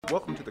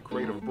Welcome to the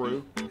Creative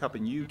Brew,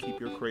 helping you keep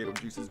your creative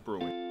juices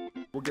brewing.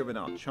 We're giving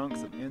out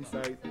chunks of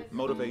insight,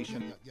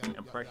 motivation,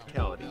 and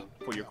practicality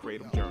for your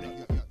creative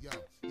journey.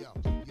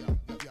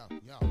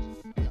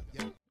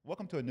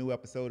 Welcome to a new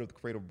episode of the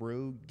Creative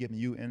Brew, giving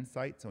you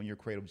insights on your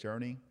creative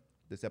journey.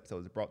 This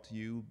episode is brought to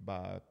you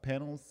by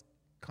Panels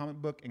Comic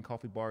Book and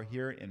Coffee Bar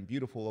here in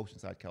beautiful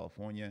Oceanside,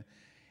 California.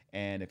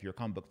 And if you're a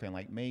comic book fan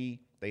like me,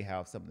 they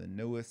have some of the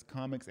newest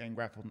comics and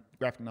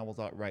graphic novels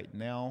out right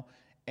now.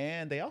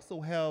 And they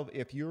also have,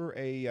 if you're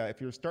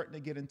starting to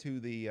get into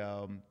the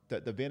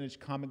vintage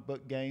comic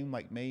book game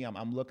like me,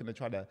 I'm looking to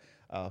try to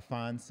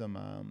find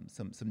some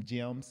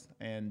gems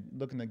and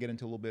looking to get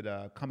into a little bit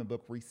of comic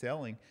book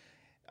reselling.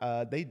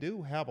 They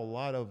do have a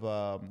lot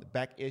of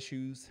back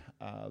issues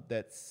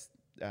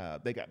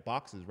they got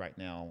boxes right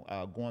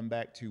now going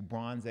back to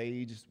Bronze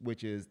Age,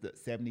 which is the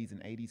 70s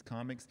and 80s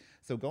comics.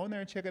 So go in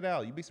there and check it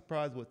out. You'd be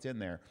surprised what's in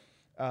there.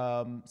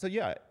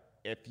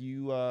 If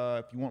you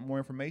want more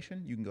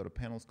information, you can go to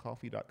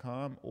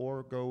panelscoffee.com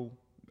or go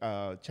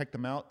check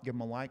them out. Give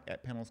them a like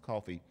at Panels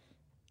Coffee.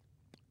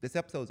 This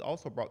episode is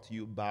also brought to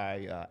you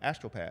by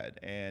Astropad.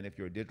 And if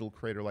you're a digital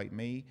creator like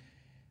me,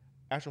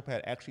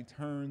 Astropad actually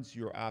turns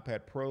your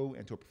iPad Pro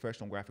into a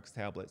professional graphics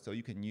tablet. So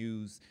you can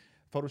use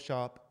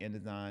Photoshop,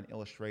 InDesign,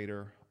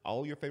 Illustrator,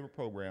 all your favorite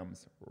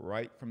programs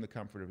right from the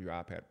comfort of your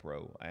iPad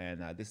Pro.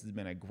 And this has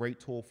been a great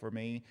tool for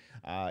me.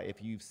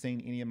 If you've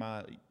seen any of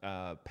my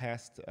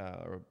past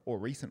or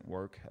recent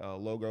work,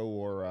 logo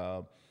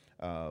or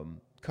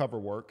cover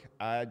work,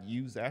 I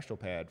use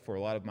Astropad for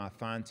a lot of my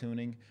fine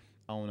tuning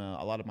on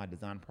a lot of my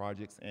design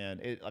projects.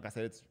 And like I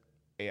said, it's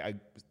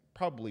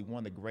probably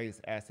one of the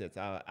greatest assets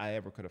I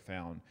ever could have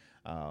found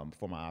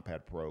for my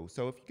iPad Pro.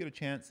 So if you get a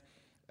chance,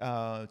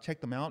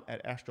 check them out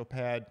at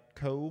Astropad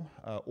Co.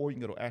 Or you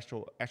can go to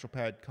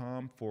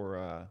astropad.com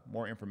for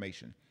more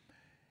information.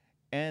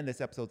 And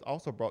this episode is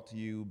also brought to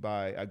you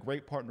by a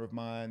great partner of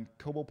mine,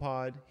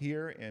 CoboPod,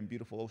 here in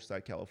beautiful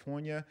Oceanside,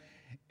 California.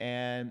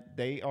 And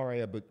they are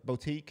a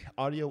boutique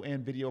audio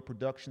and video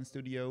production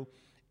studio.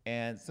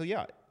 And so,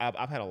 yeah,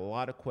 I've had a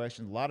lot of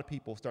questions. A lot of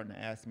people starting to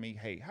ask me,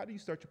 hey, how do you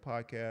start your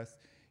podcast?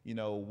 You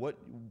know, what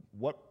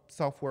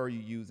software are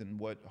you using?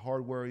 What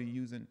hardware are you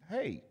using?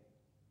 Hey,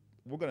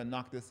 we're going to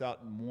knock this out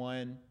in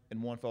one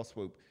fell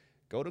swoop.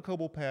 Go to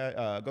CoboPod.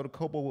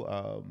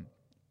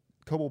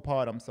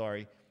 I'm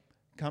sorry.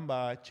 Come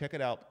by, check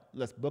it out.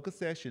 Let's book a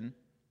session,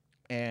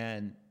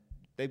 and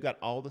they've got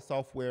all the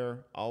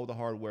software, all the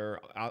hardware,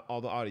 all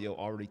the audio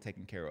already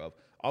taken care of.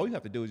 All you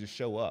have to do is just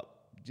show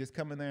up. Just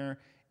come in there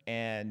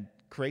and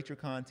create your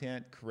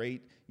content,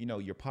 create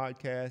your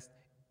podcast.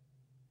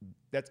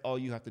 That's all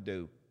you have to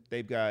do.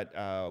 They've got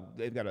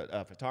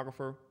a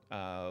photographer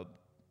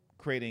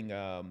creating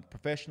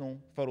professional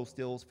photo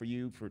stills for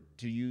you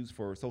to use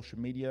for social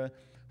media,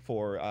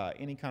 for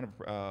any kind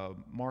of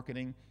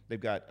marketing. They've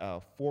got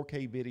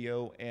 4K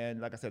video, and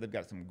like I said, they've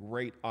got some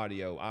great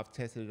audio. I've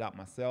tested it out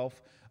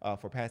myself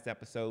for past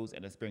episodes,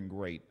 and it's been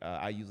great.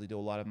 I usually do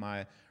a lot of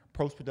my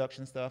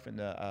post-production stuff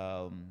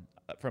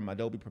from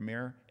Adobe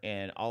Premiere,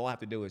 and all I have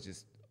to do is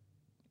just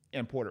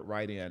import it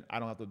right in. I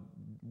don't have to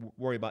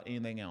worry about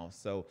anything else.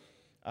 So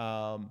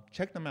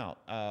check them out.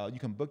 You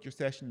can book your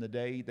session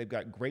today. They've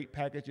got great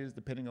packages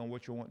depending on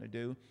what you're wanting to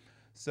do.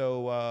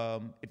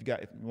 So if you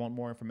want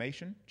more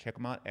information, check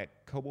them out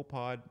at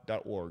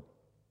cobopod.org.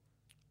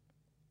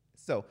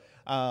 So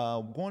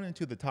going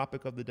into the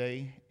topic of the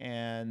day,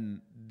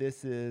 and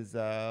this is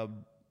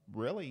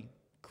really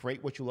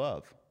create what you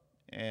love.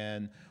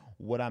 And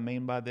what I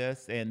mean by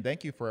this, and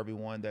thank you for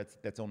everyone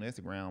that's on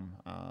Instagram,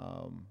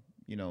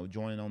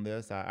 joining on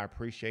this. I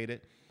appreciate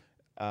it.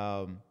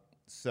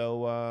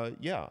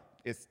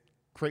 It's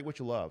create what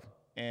you love.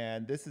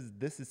 And this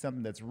is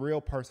something that's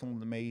real personal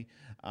to me.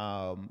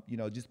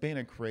 Just being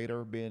a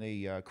creator, being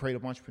a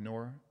creative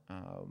entrepreneur.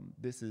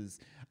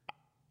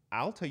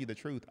 I'll tell you the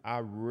truth. I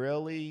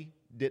really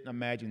didn't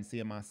imagine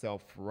seeing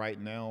myself right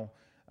now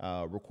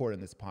recording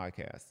this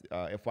podcast.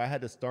 If I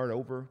had to start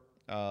over,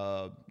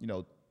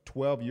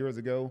 12 years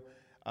ago,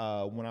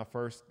 when I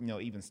first,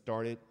 even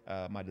started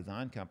my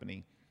design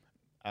company,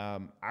 I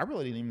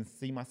really didn't even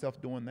see myself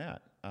doing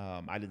that.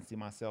 I didn't see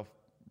myself,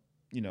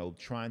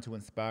 trying to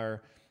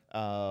inspire,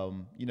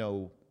 trying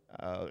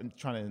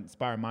to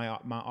inspire my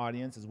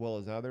audience as well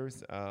as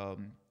others.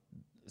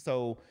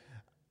 So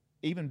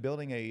even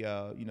building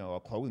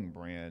a clothing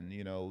brand,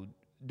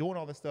 doing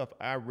all this stuff,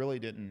 I really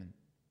didn't,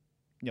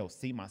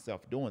 see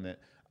myself doing it.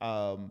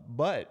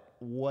 But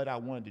what I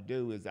wanted to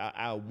do is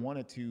I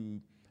wanted to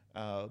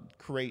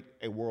create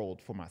a world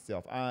for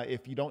myself.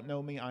 If you don't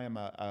know me, I am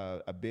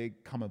a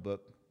big comic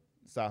book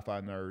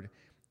sci-fi nerd,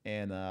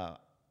 and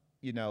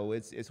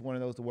it's one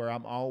of those where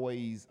I'm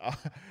always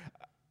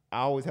I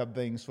always have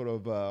things sort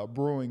of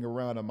brewing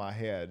around in my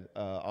head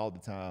all the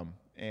time,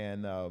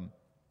 and I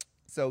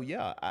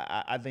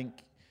think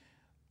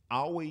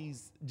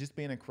always just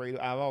being a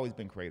creative. I've always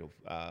been creative,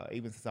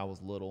 even since I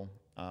was little.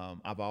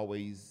 I've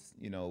always,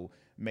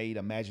 made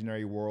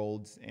imaginary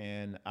worlds,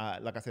 and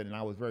like I said, and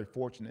I was very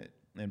fortunate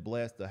and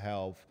blessed to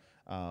have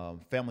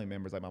family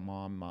members like my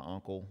mom, my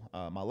uncle,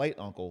 my late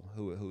uncle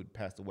who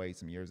passed away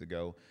some years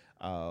ago.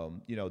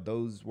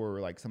 Those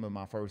were like some of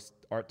my first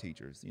art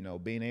teachers.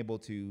 Being able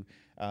to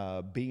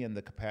be in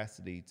the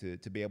capacity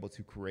to be able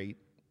to create,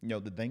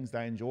 the things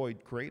that I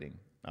enjoyed creating.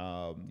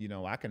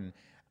 I can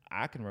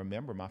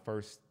remember my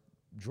first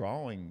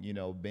drawing,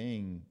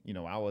 being,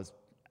 I was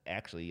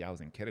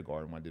in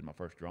kindergarten when I did my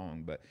first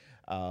drawing,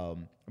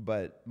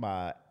 but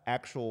my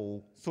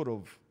actual sort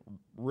of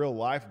real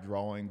life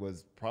drawing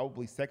was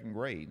probably second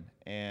grade,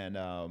 and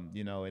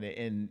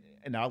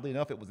and oddly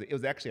enough, it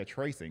was actually a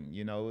tracing.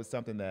 It was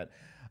something that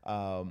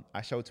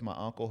I showed to my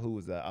uncle, who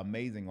was an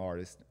amazing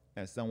artist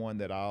and someone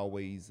that I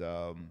always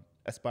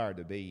aspired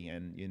to be,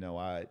 and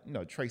I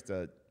traced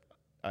a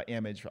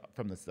image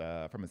from this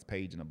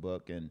page in a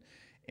book, and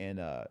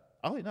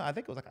oddly enough, I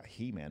think it was like a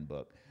He-Man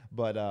book.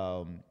 But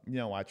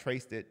I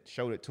traced it,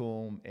 showed it to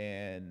him,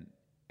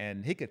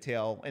 and he could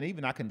tell, and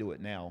even I can do it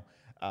now.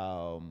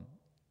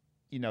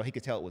 He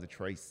could tell it was a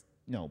trace,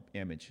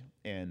 image,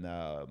 and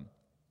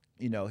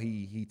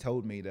he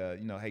told me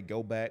to, hey,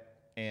 go back,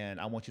 and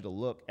I want you to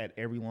look at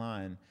every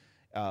line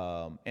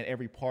and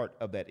every part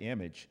of that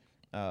image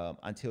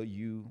until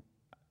you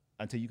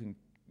can,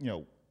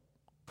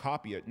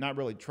 copy it, not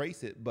really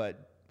trace it,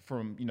 but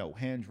from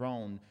hand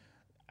drawn,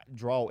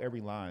 draw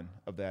every line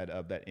of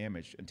that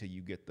image until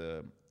you get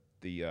the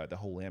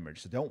whole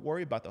image. So don't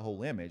worry about the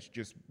whole image.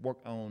 Just work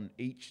on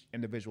each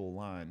individual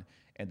line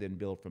and then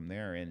build from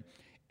there. And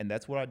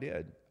that's what I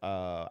did.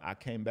 I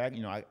came back,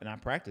 and I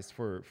practiced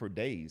for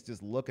days,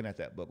 just looking at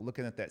that book,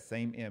 looking at that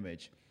same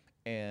image,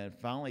 and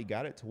finally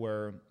got it to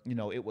where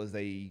it was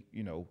a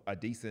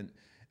decent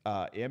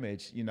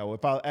image.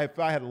 If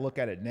I had to look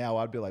at it now,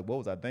 I'd be like, what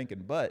was I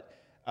thinking? But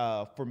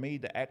for me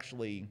to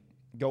actually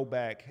go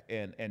back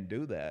and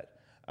do that,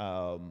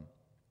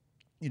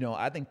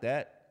 I think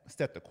that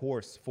set the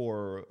course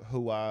for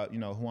who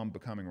I'm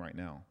becoming right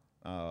now,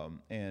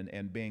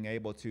 and being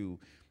able to,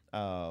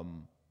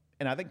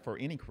 and I think for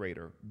any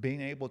creator,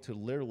 being able to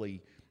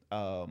literally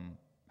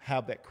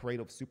have that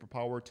creative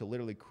superpower to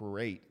literally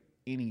create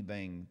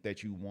anything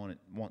that you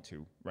want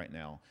to right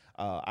now.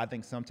 I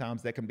think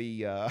sometimes that can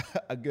be a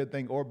good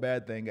thing or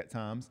bad thing at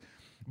times,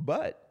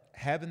 but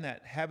having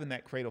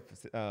that creative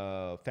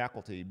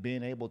faculty,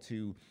 being able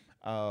to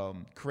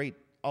create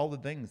all the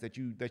things that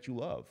you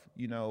love.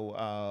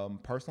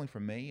 Personally for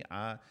me,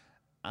 I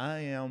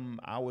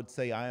would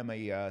say I am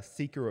a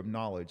seeker of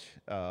knowledge.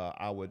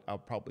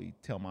 I'll probably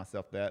tell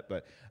myself that,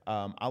 but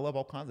I love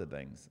all kinds of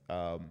things.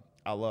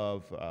 I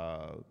love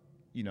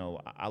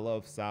I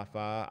love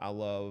sci-fi. I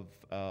love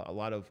a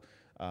lot of.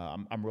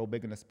 I'm real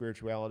big into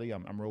spirituality.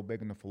 I'm real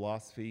big into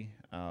philosophy.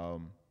 I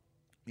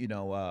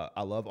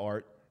love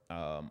art.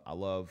 I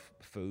love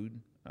food.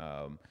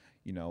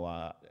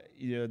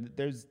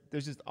 There's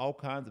just all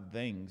kinds of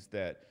things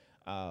that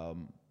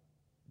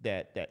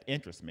that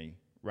interest me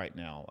right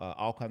now.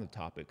 All kinds of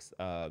topics.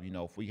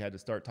 If we had to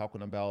start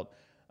talking about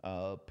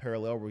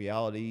parallel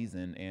realities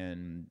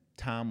and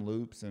time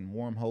loops and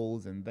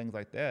wormholes and things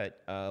like that,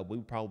 we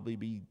would probably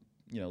be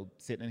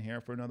sitting in here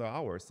for another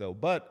hour or so.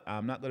 But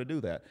I'm not going to do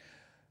that.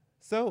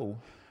 So,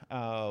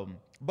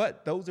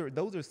 but those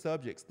are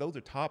subjects, those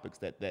are topics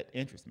that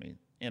interest me,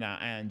 and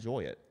I enjoy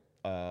it.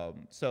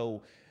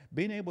 So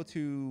being able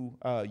to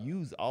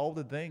use all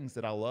the things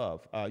that I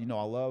love. I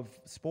love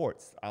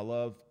sports. I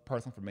love,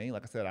 personally for me,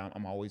 like I said,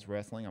 I'm always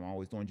wrestling. I'm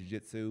always doing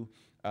jiu-jitsu.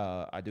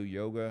 I do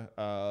yoga.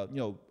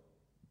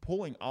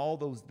 Pulling all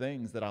those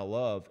things that I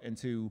love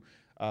into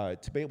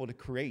to be able to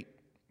create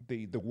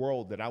the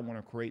world that I want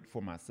to create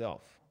for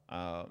myself.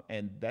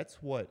 And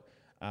that's what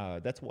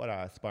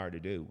I aspire to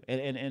do.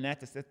 And at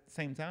the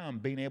same time,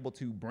 being able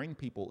to bring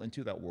people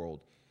into that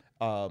world.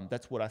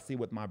 That's what I see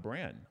with my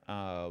brand.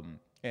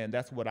 And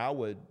that's what I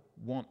would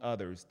want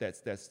others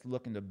that's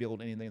looking to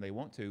build anything they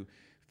want to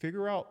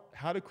figure out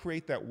how to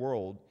create that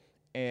world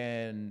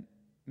and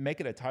make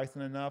it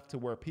enticing enough to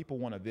where people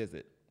want to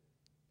visit.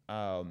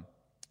 And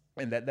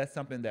that's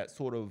something that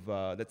sort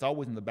of that's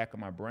always in the back of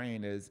my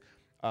brain is,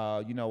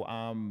 I've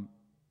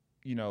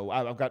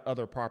got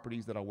other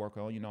properties that I work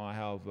on. I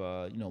have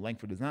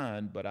Langford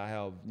Design, but I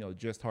have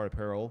Just Heart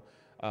Apparel,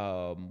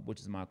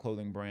 which is my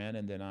clothing brand,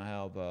 and then I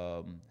have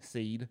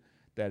Seed.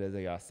 That is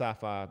a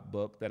sci-fi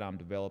book that I'm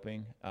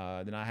developing.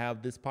 Then I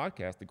have this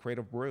podcast, The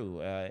Creative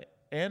Brew.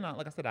 And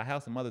like I said, I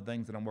have some other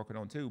things that I'm working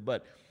on too.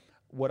 But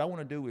what I want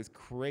to do is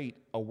create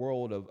a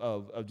world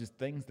of just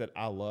things that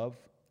I love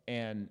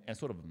and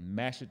sort of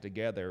mash it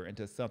together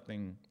into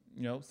something,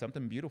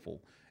 something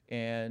beautiful.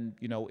 And,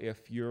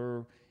 if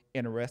you're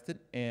interested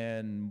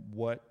in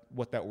what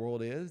that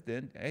world is,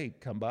 then, hey,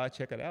 come by,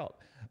 check it out.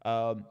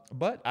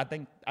 But I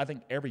think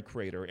every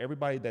creator,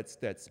 everybody that's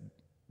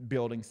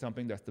building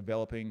something, that's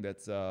developing,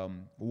 that's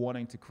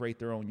wanting to create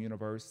their own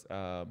universe,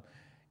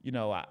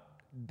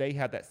 they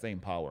have that same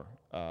power.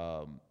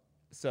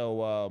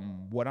 So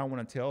what I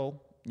want to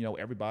tell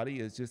everybody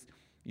is just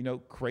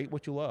create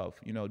what you love.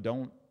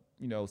 Don't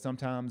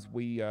sometimes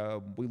we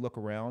look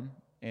around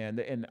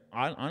and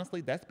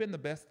honestly, that's been the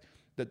best.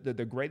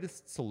 The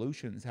greatest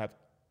solutions have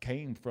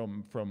came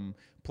from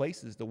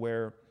places to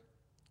where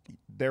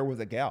there was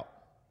a gap.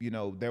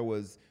 There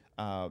was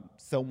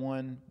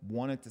someone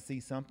wanted to see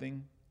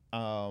something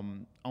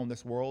on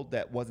this world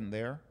that wasn't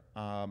there.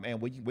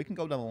 And we can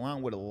go down the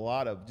line with a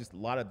lot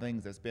of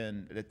things that's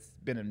been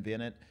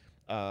invented.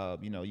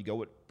 You go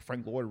with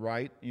Frank Lloyd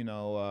Wright. You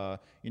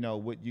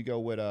go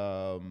with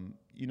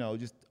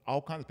just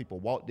all kinds of people.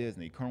 Walt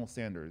Disney, Colonel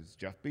Sanders,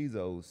 Jeff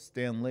Bezos,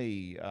 Stan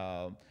Lee.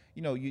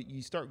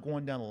 You start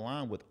going down the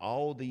line with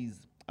all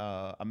these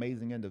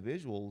amazing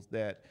individuals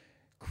that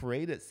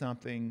created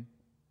something,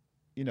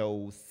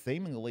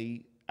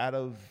 seemingly out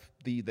of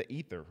the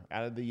ether,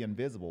 out of the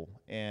invisible,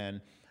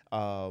 and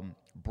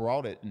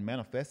brought it and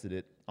manifested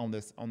it on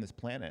this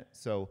planet.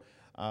 So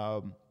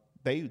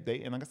they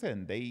and like I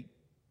said, they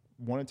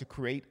wanted to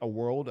create a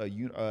world,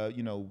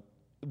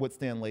 with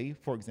Stan Lee,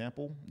 for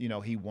example,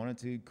 he wanted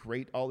to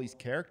create all these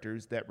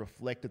characters that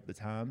reflected the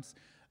times.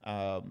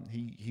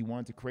 He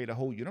wanted to create a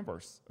whole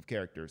universe of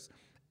characters,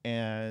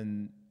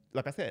 and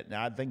like I said,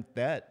 I think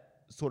that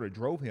sort of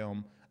drove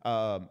him.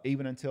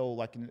 Even until,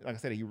 like I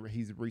said,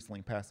 he's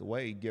recently passed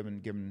away.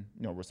 Given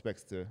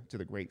respects to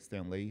the great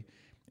Stan Lee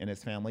and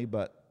his family,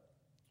 but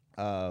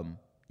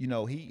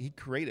he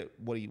created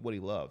what he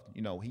loved.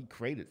 He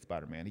created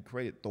Spider-Man, he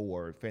created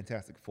Thor,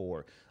 Fantastic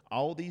Four,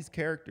 all these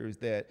characters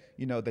that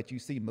that you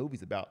see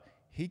movies about.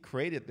 He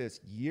created this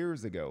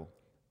years ago,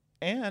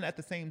 and at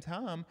the same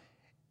time,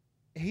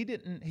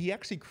 he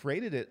actually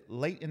created it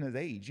late in his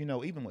age.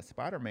 Even with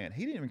Spider-Man,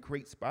 he didn't even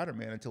create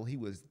Spider-Man until he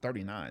was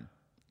 39,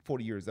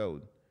 40 years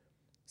old.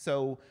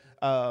 So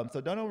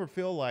don't ever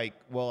feel like,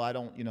 well, I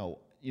don't,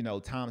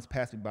 time's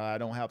passed me by. I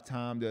don't have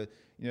time to,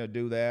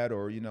 do that,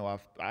 or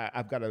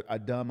I've got a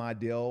dumb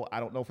ideal. I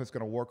don't know if it's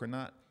going to work or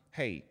not.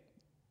 Hey,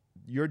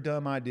 your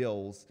dumb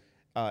ideals,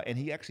 and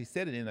he actually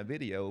said it in a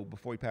video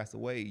before he passed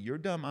away. Your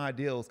dumb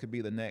ideals could be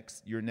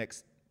your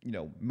next,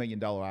 $1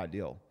 million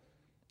ideal.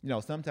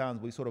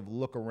 Sometimes we sort of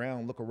look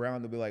around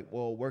to be like,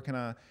 well, where can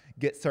I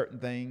get certain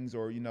things,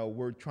 or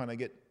we're trying to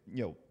get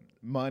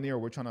money, or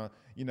we're trying to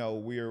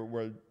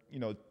we're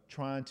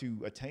trying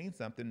to attain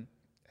something.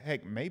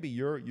 Heck, maybe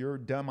your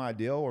dumb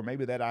ideal, or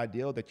maybe that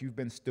ideal that you've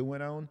been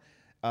stewing on,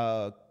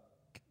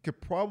 could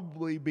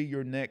probably be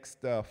your next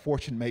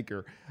fortune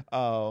maker.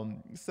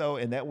 And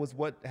that was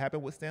what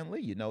happened with Stan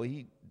Lee.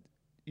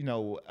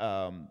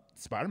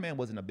 Spider-Man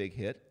wasn't a big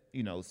hit.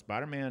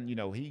 Spider-Man,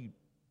 he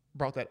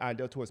brought that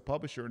idea to his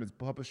publisher, and his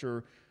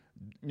publisher,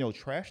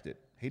 trashed it.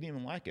 He didn't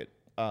even like it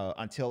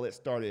until it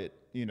started,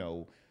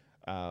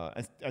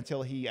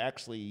 until he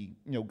actually,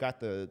 got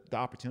the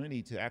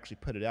opportunity to actually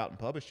put it out and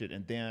publish it.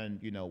 And then,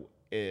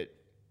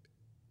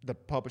 the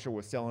publisher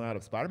was selling out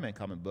of Spider-Man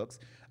comic books.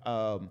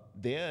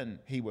 Then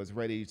he was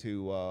ready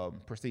to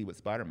proceed with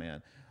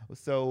Spider-Man.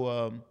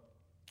 So,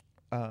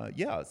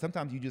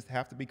 sometimes you just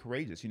have to be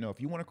courageous.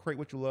 If you want to create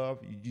what you love,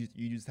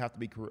 you just have to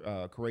be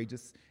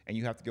courageous, and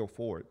you have to go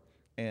forward.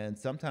 And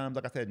sometimes,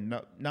 like I said,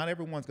 not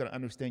everyone's going to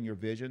understand your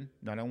vision.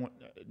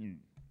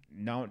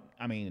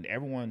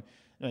 Everyone,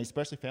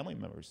 especially family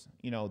members,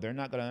 they're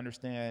not going to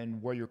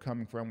understand where you're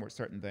coming from with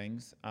certain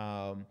things.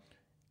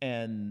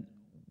 And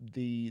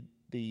the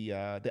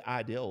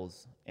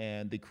ideals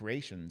and the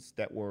creations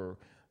that were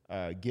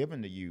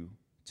given to you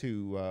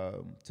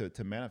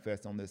to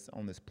manifest on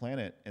this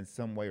planet in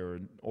some way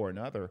or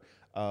another,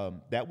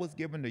 that was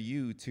given to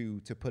you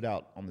to put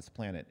out on this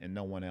planet, and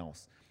no one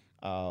else.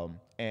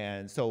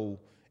 And so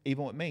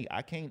even with me,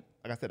 I can't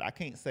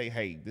say,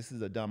 hey, this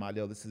is a dumb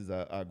ideal, this is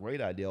a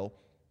great ideal.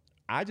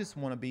 I just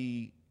want to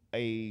be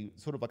a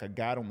sort of like a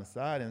guide on the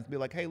side and be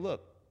like, hey,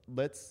 look,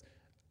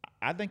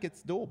 I think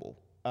it's doable.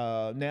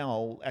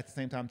 Now, at the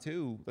same time,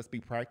 too, let's be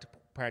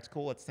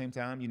practical. At the same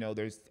time,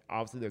 there's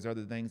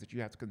other things that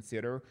you have to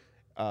consider.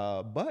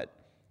 But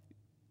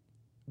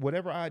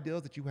whatever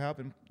ideals that you have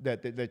and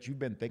that you've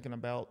been thinking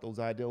about, those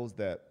ideals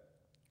that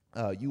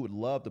you would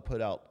love to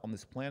put out on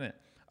this planet,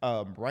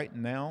 right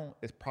now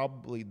is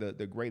probably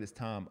the greatest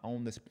time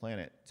on this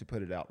planet to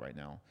put it out right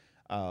now.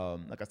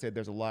 Like I said,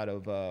 there's a lot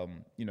of,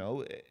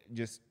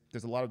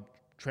 there's a lot of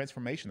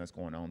transformation that's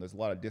going on. There's a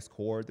lot of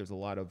discord. There's a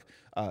lot of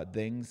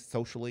things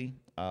socially,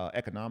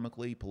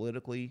 economically,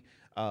 politically,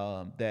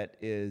 that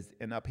is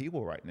in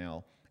upheaval right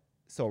now.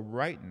 So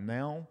right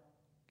now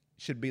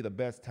should be the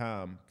best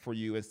time for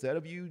you, instead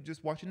of you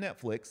just watching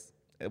Netflix,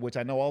 which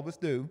I know all of us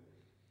do.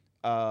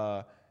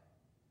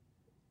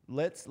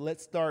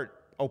 Let's start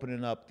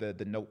opening up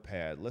the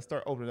notepad. Let's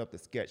start opening up the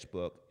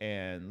sketchbook,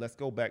 and let's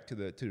go back to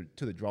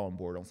the drawing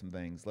board on some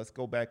things. Let's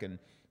go back and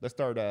let's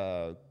start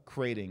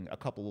creating a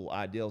couple of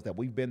ideals that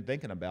we've been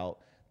thinking about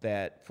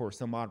that for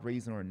some odd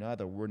reason or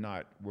another we're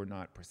not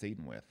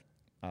proceeding with.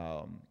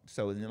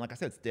 So, and like I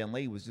said, Stan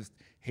Lee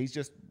he's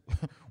just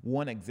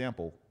one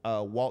example.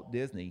 Walt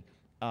Disney,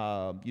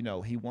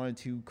 he wanted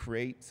to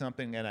create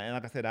something, and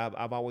like I said,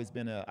 I've always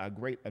been a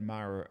great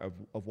admirer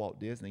of Walt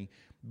Disney,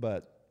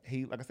 but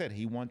like I said,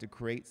 he wanted to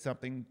create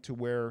something to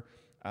where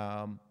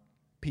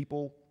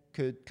people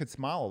could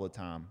smile all the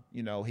time.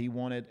 He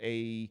wanted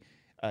a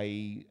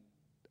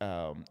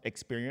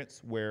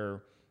experience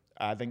where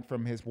I think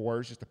from his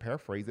words, just to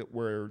paraphrase it,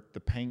 where the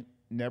paint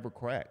never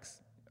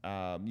cracks.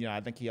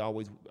 I think he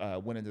always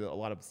went into a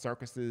lot of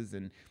circuses,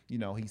 and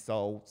he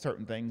saw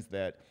certain things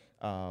that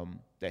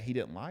he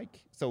didn't like,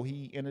 so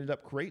he ended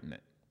up creating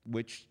it,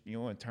 which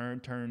in turn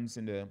turns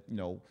into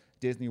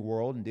Disney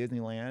World and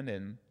Disneyland,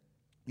 and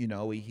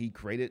he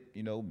created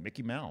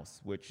Mickey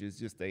Mouse, which is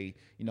just an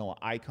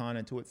icon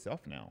into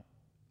itself now.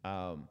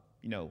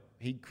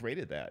 He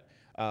created that.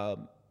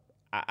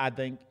 I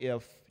think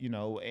if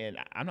and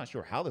I'm not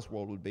sure how this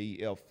world would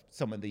be if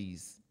some of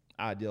these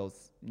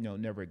ideals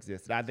never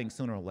existed. I think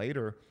sooner or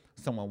later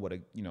someone would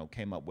have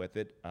came up with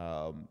it.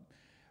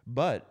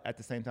 But at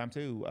the same time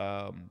too,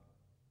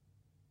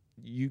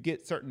 you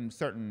get certain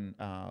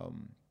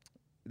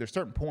there's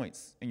certain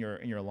points in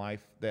your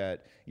life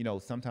that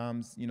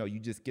sometimes you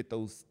just get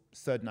those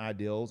sudden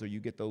ideals, or you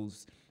get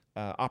those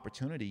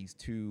opportunities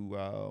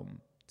to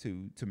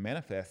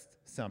manifest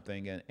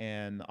something,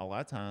 and a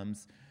lot of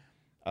times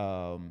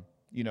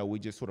we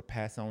just sort of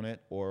pass on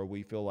it, or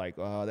we feel like,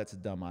 oh, that's a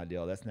dumb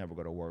idea, that's never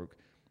going to work.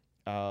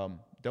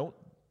 Don't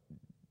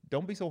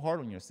be so hard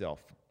on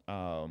yourself.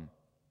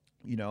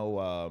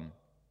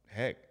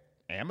 Heck,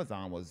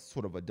 Amazon was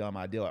sort of a dumb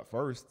idea at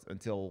first,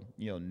 until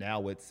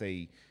now it's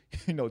a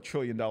 $1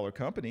 trillion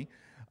company.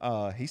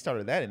 He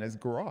started that in his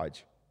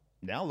garage.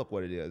 Now look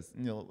what it is.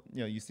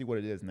 You see what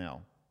it is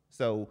now.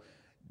 So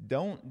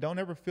don't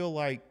ever feel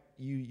like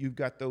you've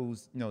got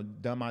those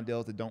dumb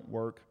ideas that don't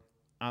work.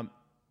 I'm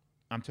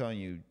telling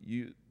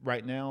you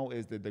right now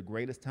is the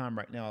greatest time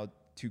right now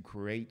to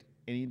create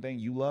anything.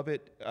 You love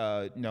it.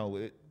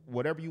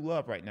 Whatever you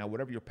love right now,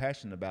 whatever you're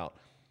passionate about,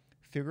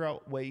 figure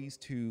out ways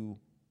to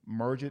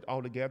merge it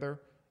all together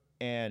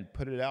and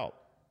put it out.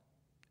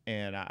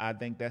 And I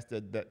think that's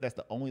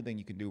the only thing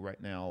you can do right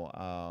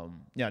now.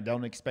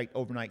 Don't expect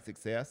overnight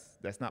success.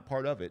 That's not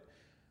part of it.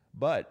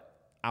 But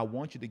I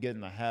want you to get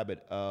in the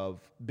habit of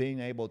being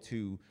able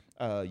to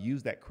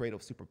use that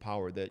creative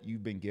superpower that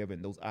you've been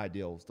given, those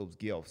ideals, those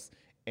gifts,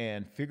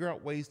 and figure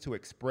out ways to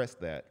express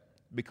that.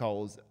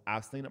 Because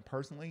I've seen it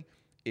personally.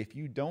 If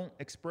you don't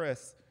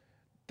express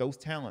those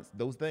talents,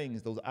 those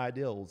things, those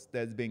ideals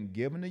that's been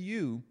given to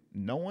you,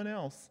 no one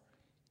else,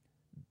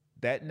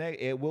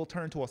 it will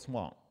turn into a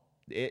swamp.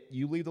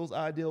 You leave those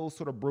ideals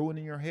sort of brewing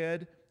in your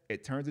head,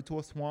 it turns into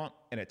a swamp,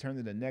 and it turns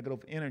into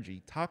negative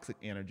energy, toxic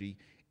energy,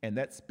 and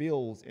that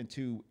spills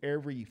into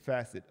every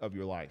facet of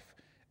your life.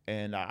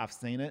 And I've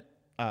seen it,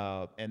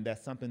 and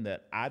that's something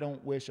that I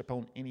don't wish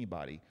upon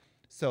anybody.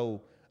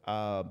 So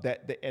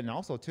and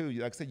also too,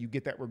 like I said, you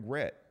get that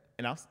regret,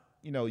 and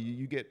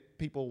you get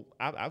people.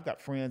 I've got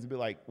friends be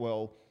like,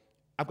 well,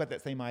 I've got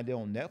that same idea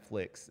on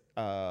Netflix.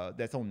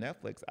 That's on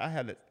Netflix. I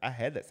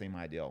had that same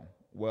idea.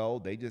 Well,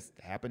 they just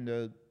happened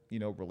to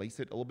release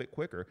it a little bit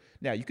quicker.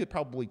 Now you could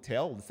probably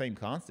tell the same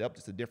concept,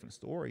 just a different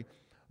story,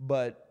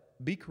 but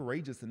be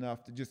courageous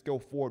enough to just go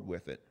forward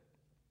with it,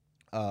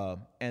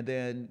 and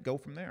then go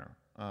from there.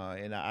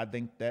 And I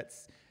think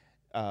that's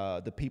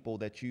the people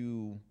that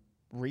you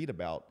read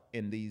about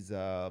in these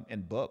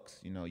in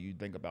books. You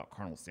think about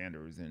Colonel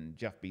Sanders and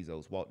Jeff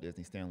Bezos, Walt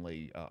Disney,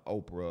 Stanley,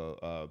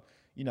 Oprah.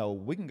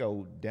 We can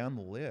go down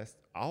the list.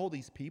 All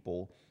these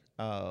people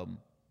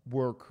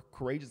were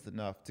courageous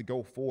enough to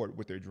go forward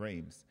with their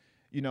dreams.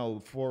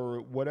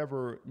 For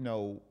whatever,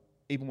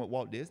 even with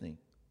Walt Disney.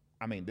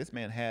 I mean, this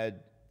man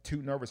had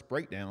 2 nervous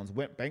breakdowns,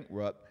 went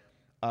bankrupt,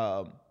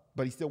 but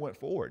he still went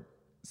forward.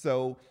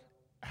 So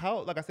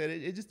like I said,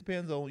 it just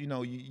depends on,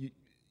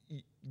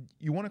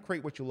 you want to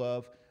create what you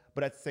love,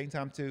 but at the same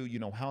time too,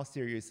 how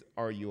serious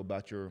are you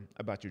about your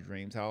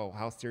dreams?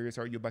 How serious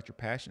are you about your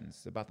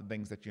passions, about the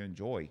things that you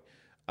enjoy?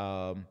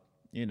 And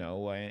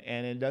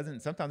it doesn't,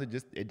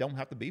 sometimes it don't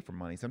have to be for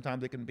money.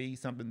 Sometimes it can be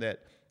something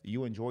that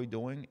you enjoy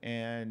doing,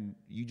 and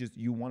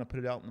you want to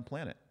put it out on the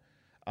planet.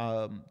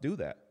 Do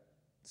that.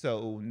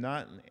 So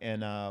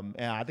and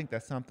I think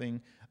that's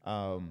something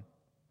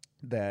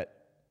that,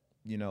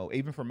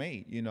 even for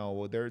me,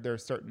 there are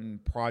certain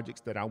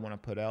projects that I want to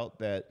put out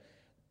that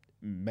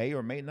may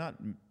or may not,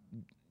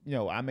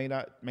 I may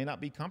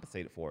not be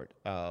compensated for it.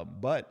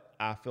 But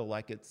I feel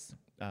like it's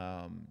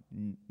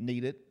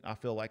needed. I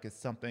feel like it's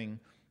something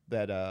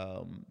that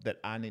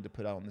I need to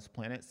put out on this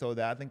planet. So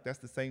that I think that's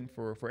the same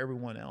for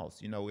everyone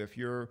else. If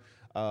you're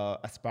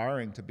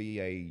aspiring to be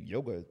a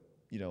yoga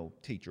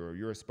teacher, or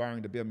you're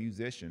aspiring to be a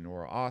musician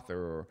or an author,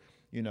 or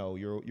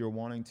you're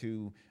wanting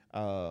to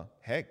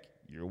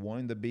you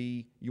want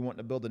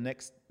to build the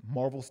next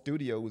Marvel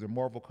Studios or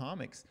Marvel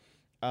Comics,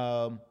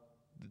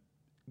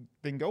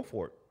 then go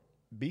for it.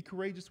 Be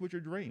courageous with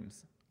your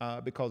dreams,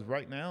 because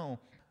right now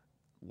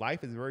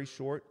life is very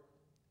short,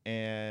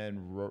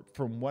 and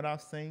from what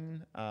I've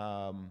seen,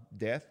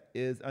 death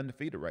is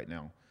undefeated right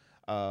now.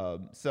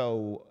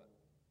 So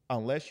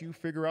unless you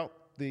figure out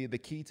the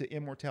key to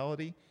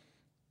immortality,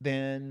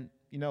 then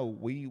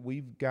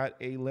we've got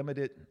a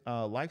limited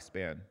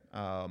lifespan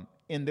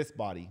in this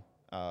body,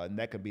 and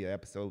that could be an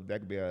episode. That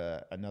could be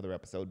another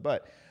episode.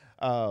 But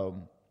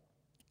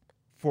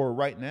for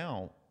right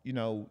now,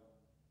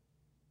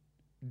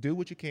 do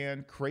what you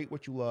can, create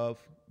what you love,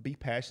 be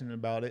passionate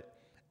about it,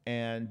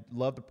 and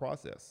love the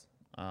process.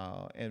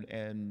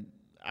 And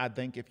I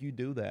think if you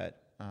do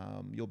that,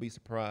 you'll be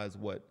surprised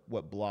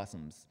what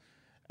blossoms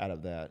out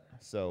of that.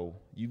 So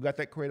you've got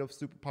that creative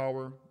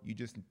superpower. You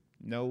just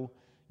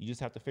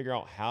have to figure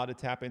out how to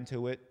tap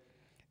into it,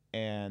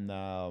 and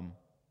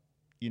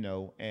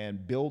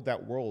and build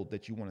that world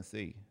that you want to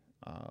see.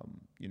 And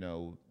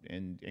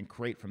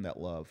create from that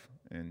love,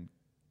 and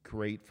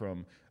create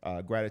from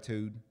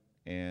gratitude.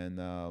 And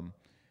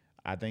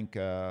I think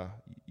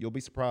you'll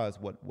be surprised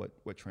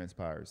what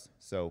transpires.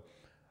 So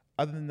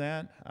other than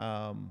that,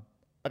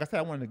 like I said,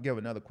 I wanted to give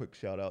another quick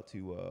shout out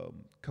to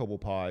Kobo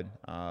Pod.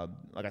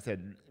 Like I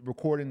said,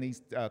 recording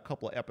these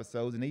couple of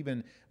episodes, and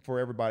even for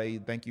everybody,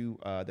 thank you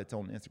that's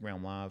on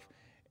Instagram Live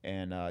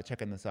and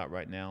checking this out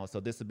right now. So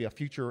this will be a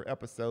future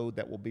episode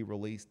that will be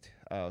released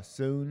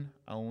soon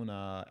on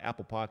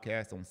Apple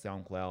Podcasts, on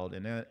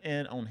SoundCloud,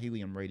 and on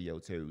Helium Radio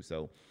too.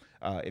 So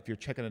if you're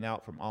checking it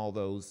out from all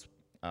those,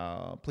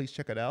 please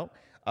check it out.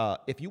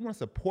 If you want to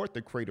support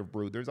the Creative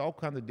Brew, there's all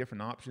kinds of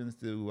different options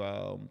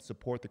to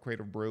support the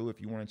Creative Brew.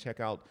 If you want to check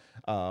out,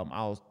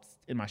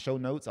 in my show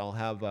notes, I'll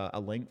have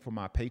a link for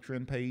my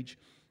Patreon page,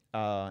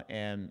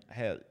 and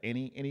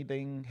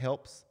anything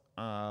helps.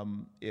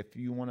 If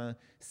you want to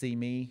see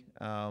me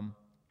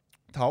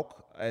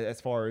talk as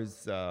far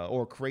as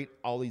or create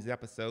all these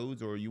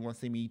episodes, or you want to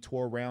see me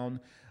tour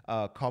around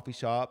coffee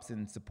shops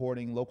and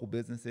supporting local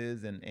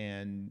businesses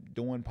and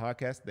doing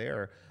podcasts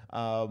there,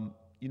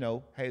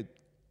 hey,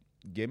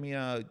 give me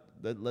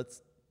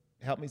let's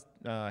help me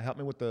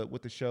with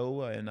the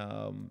show, and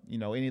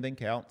anything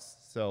counts.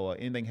 So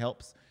anything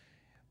helps.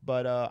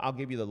 But I'll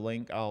give you the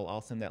link.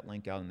 I'll send that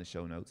link out in the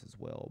show notes as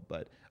well.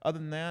 But other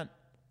than that,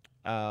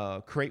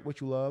 create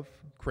what you love,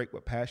 create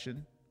with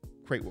passion,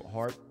 create with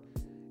heart,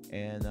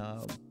 and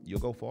you'll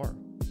go far.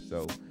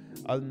 So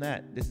other than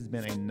that, this has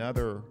been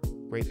another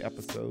great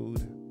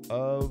episode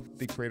of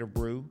The Creative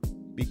Brew.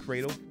 Be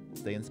creative,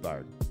 stay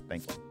inspired.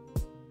 Thank you.